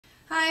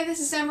Hi, this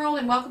is Emerald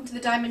and welcome to the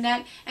Diamond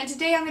Net, and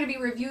today I'm going to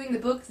be reviewing the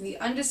book The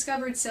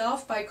Undiscovered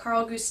Self by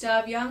Carl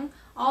Gustav Jung.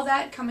 All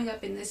that coming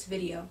up in this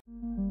video.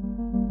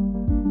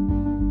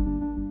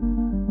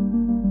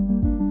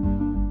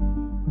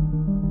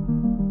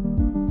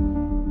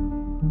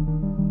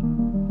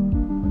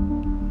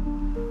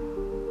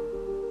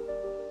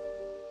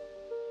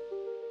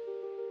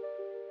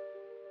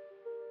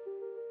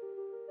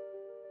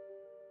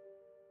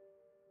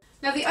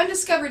 Now, The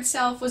Undiscovered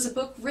Self was a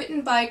book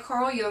written by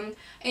Carl Jung.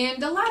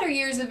 In the latter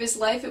years of his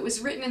life, it was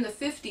written in the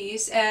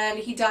 50s, and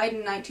he died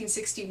in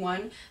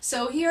 1961.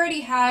 So he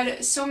already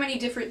had so many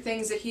different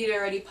things that he had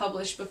already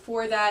published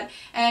before that,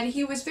 and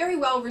he was very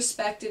well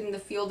respected in the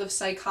field of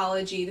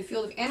psychology, the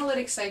field of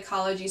analytic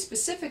psychology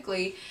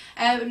specifically.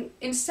 And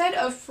instead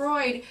of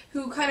Freud,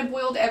 who kind of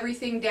boiled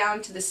everything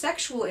down to the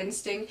sexual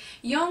instinct,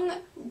 Jung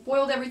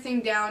boiled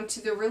everything down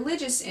to the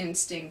religious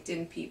instinct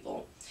in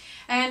people.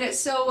 And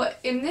so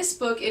in this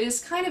book, it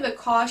is kind of a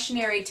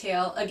cautionary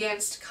tale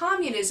against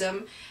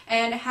communism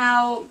and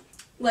how,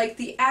 like,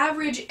 the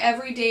average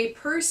everyday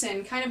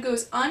person kind of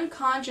goes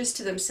unconscious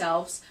to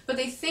themselves, but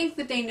they think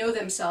that they know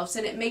themselves,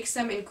 and it makes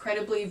them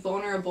incredibly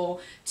vulnerable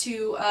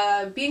to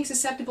being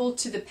susceptible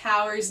to the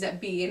powers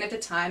that be, and at the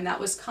time that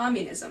was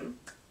communism.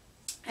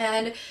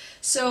 And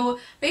so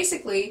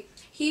basically,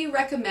 he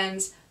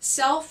recommends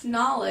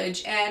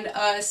self-knowledge and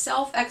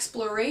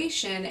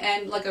self-exploration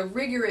and like a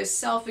rigorous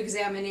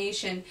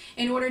self-examination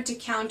in order to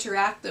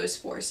counteract those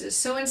forces.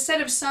 So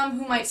instead of some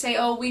who might say,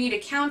 oh, we need a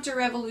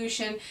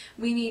counter-revolution,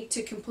 we need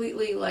to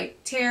completely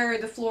like tear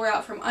the floor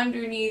out from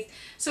underneath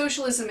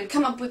socialism and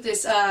come up with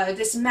this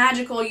this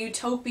magical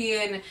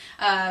utopian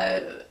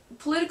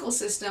political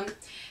system,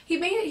 he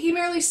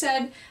merely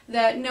said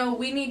that no,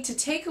 we need to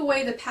take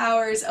away the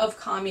powers of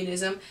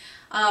communism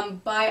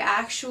by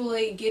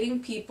actually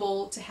getting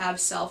people to have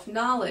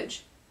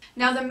self-knowledge.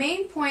 Now, the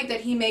main point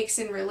that he makes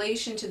in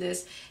relation to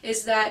this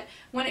is that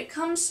when it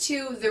comes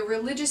to the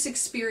religious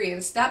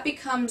experience, that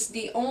becomes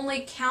the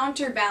only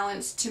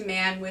counterbalance to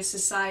man with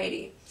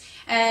society.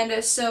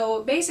 And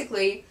so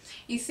basically,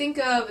 you think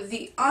of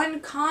the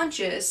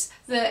unconscious,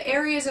 the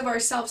areas of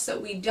ourselves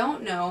that we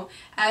don't know,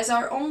 as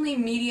our only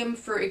medium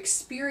for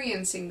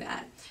experiencing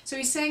that. So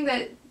he's saying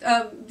that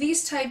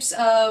these types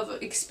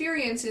of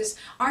experiences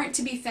aren't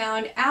to be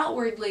found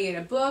outwardly in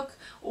a book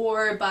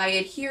or by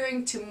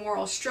adhering to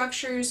moral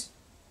structures.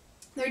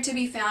 They're to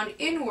be found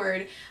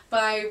inward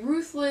by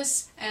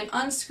ruthless and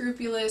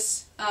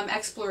unscrupulous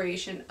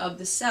exploration of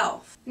the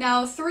self.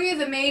 Now, three of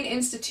the main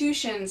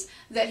institutions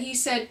that he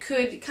said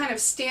could kind of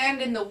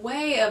stand in the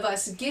way of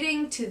us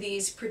getting to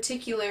these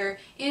particular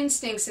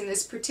instincts and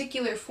this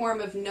particular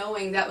form of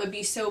knowing that would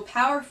be so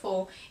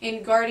powerful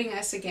in guarding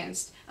us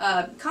against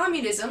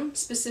communism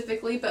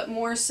specifically, but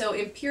more so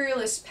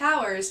imperialist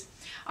powers,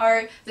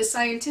 are the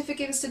scientific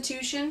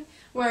institution,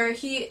 where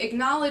he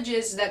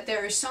acknowledges that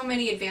there are so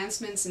many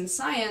advancements in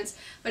science,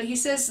 but he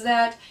says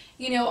that,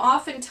 you know,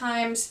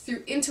 oftentimes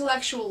through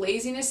intellectual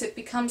laziness it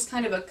becomes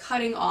kind of a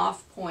cutting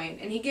off point.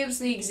 And he gives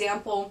the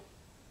example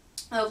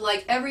of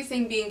like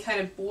everything being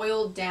kind of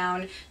boiled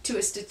down to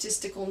a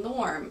statistical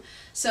norm.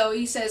 So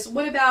he says,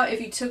 what about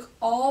if you took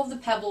all of the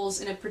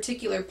pebbles in a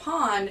particular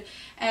pond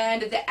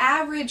and the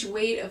average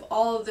weight of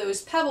all of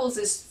those pebbles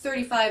is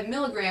 35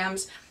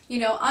 milligrams? You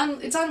know,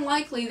 it's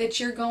unlikely that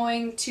you're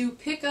going to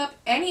pick up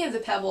any of the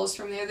pebbles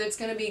from there that's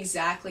going to be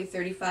exactly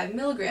 35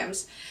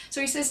 milligrams.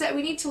 So he says that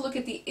we need to look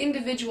at the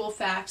individual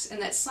facts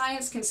and that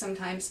science can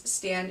sometimes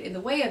stand in the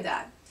way of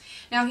that.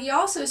 Now, he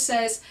also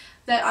says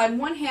that on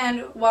one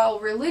hand, while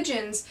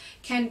religions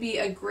can be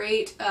a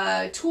great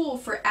tool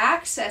for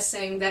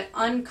accessing that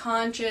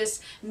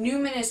unconscious,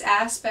 numinous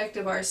aspect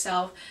of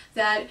ourself,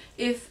 that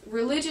if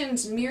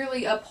religions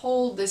merely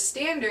uphold the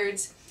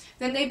standards,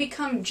 then they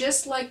become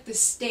just like the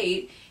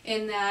state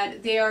in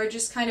that they are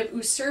just kind of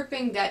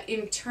usurping that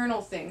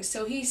internal thing.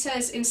 So he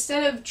says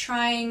instead of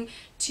trying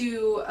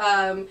to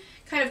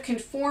kind of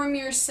conform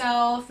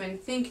yourself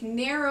and think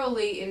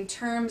narrowly in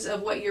terms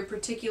of what your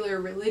particular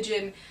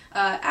religion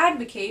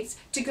advocates,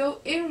 to go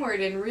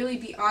inward and really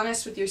be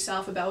honest with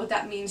yourself about what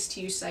that means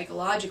to you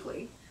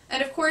psychologically.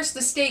 And of course,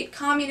 the state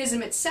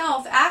communism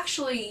itself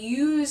actually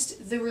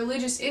used the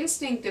religious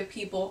instinct of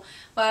people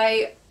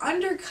by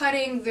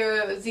undercutting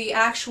the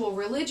actual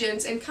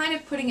religions and kind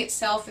of putting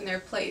itself in their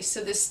place.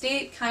 So the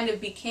state kind of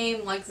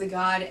became like the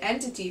God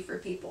entity for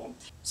people.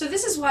 So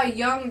this is why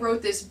Jung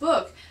wrote this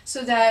book,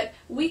 so that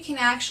we can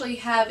actually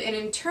have an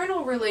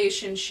internal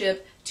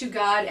relationship to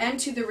God and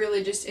to the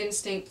religious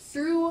instinct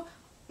through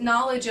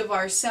knowledge of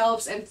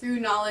ourselves and through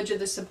knowledge of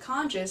the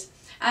subconscious,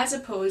 as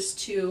opposed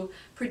to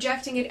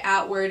projecting it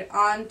outward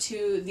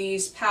onto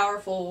these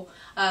powerful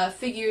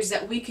figures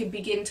that we could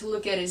begin to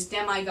look at as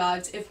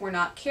demigods if we're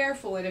not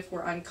careful and if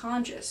we're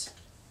unconscious.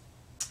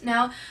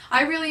 Now,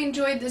 I really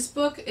enjoyed this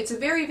book. It's a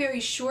very, very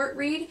short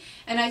read,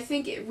 and I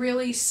think it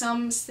really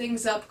sums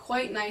things up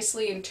quite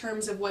nicely in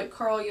terms of what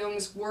Carl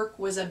Jung's work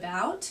was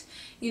about.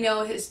 You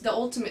know, the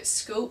ultimate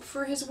scope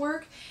for his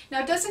work.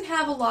 Now, it doesn't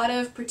have a lot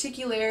of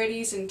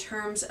particularities in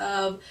terms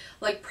of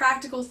like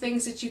practical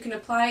things that you can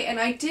apply, and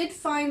I did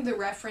find the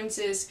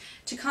references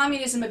to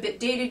communism a bit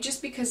dated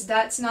just because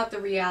that's not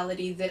the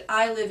reality that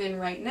I live in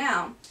right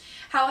now.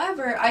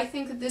 However, I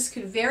think that this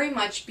could very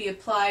much be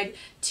applied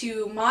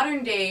to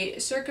modern day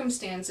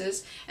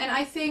circumstances, and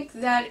I think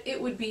that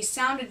it would be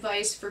sound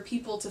advice for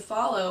people to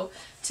follow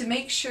to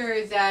make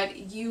sure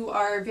that you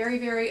are very,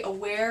 very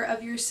aware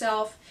of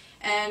yourself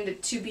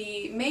and to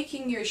be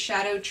making your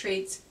shadow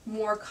traits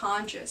more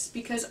conscious,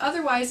 because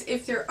otherwise,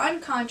 if they're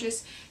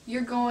unconscious,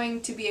 you're going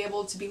to be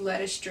able to be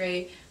led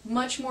astray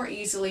much more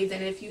easily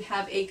than if you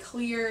have a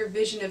clear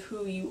vision of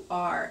who you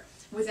are,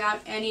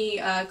 without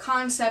any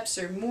concepts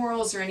or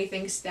morals or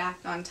anything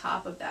stacked on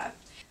top of that.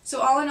 So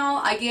all in all,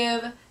 I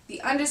give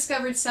The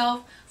Undiscovered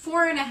Self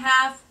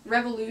 4.5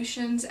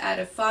 revolutions out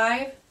of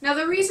 5. Now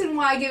the reason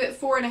why I give it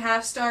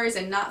 4.5 stars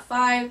and not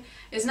 5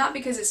 is not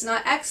because it's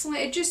not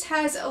excellent, it just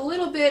has a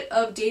little bit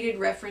of dated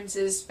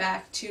references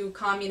back to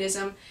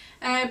communism,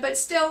 but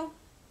still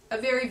a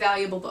very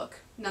valuable book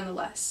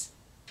nonetheless.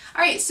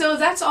 Alright, so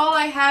that's all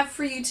I have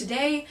for you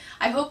today.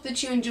 I hope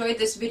that you enjoyed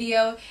this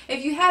video.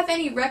 If you have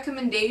any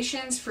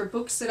recommendations for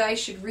books that I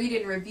should read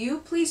and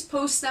review, please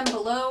post them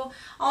below.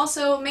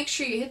 Also, make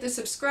sure you hit the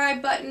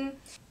subscribe button.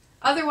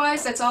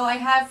 Otherwise, that's all I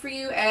have for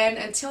you, and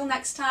until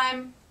next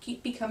time,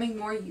 keep becoming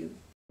more you.